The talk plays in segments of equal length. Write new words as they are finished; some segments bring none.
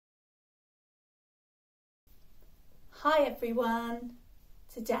Hi everyone!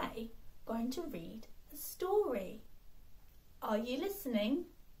 Today I'm going to read a story. Are you listening?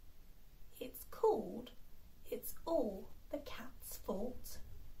 It's called It's All the Cat's Fault.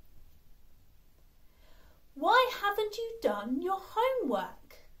 Why haven't you done your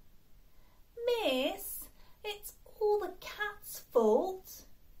homework? Miss, it's all the cat's fault.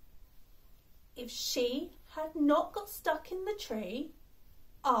 If she had not got stuck in the tree,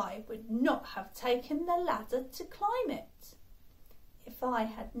 I would not have taken the ladder to climb it. If I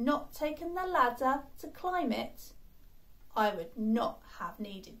had not taken the ladder to climb it, I would not have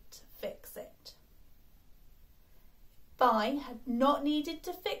needed to fix it. If I had not needed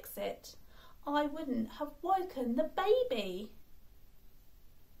to fix it, I wouldn't have woken the baby.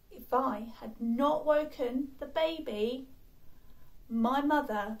 If I had not woken the baby, my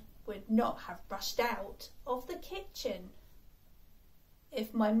mother would not have rushed out of the kitchen.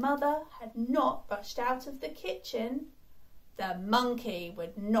 If my mother had not rushed out of the kitchen, the monkey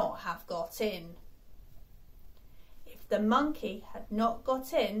would not have got in. If the monkey had not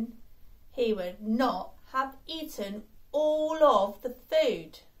got in, he would not have eaten all of the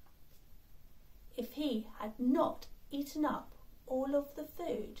food. If he had not eaten up all of the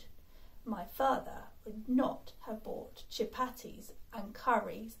food, my father would not have bought chapatis and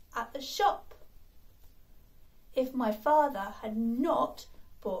curries at the shop. If my father had not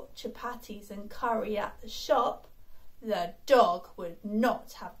bought chapatis and curry at the shop, the dog would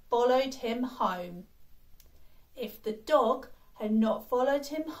not have followed him home. If the dog had not followed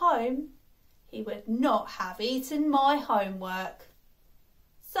him home, he would not have eaten my homework.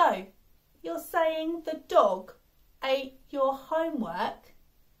 So, you're saying the dog ate your homework?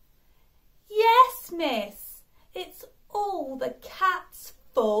 Yes, miss, it's all the cat's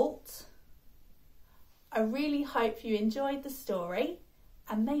fault. I really hope you enjoyed the story,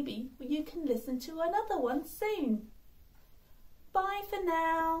 and maybe you can listen to another one soon. Bye for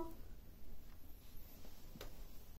now.